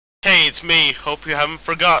Hey, it's me. Hope you haven't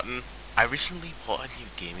forgotten. I recently bought a new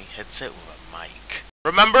gaming headset with a mic.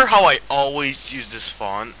 Remember how I always use this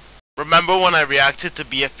font? Remember when I reacted to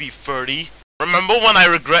BFB 30? Remember when I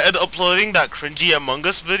regretted uploading that cringy Among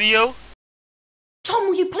Us video? Tom,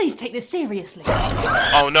 will you please take this seriously?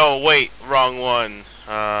 Oh no, wait, wrong one.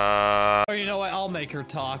 Oh, you know what? I'll make her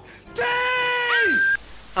talk. Days!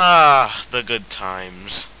 The good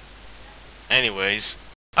times. Anyways,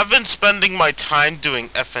 I've been spending my time doing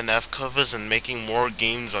FNF covers and making more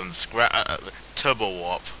games on Turbo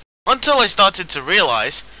Warp. Until I started to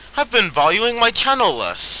realize I've been valuing my channel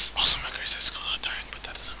less. Also, my grace is dying, but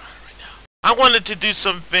that doesn't matter right now. I wanted to do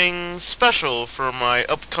something special for my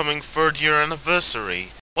upcoming 3rd year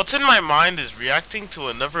anniversary. What's in my mind is reacting to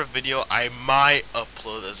another video I might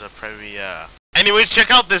upload as a premiere. Anyways, check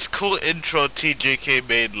out this cool intro TJK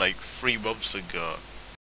made like 3 months ago.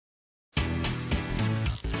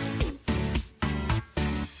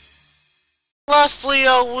 Lastly,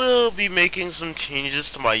 I will be making some changes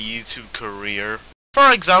to my YouTube career.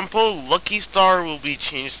 For example, Lucky Star will be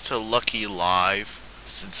changed to Lucky Live,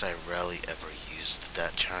 since I rarely ever used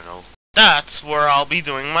that channel. That's where I'll be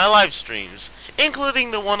doing my live streams,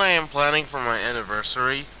 including the one I am planning for my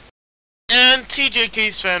anniversary. And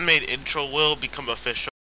TJK's fan-made intro will become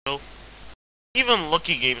official. Even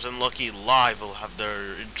Lucky Games and Lucky Live will have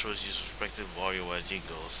their intros use respective WarioWare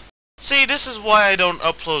jingles. See, this is why I don't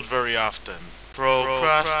upload very often.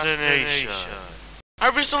 Procrastination. I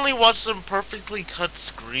recently watched some perfectly cut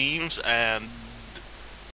screams and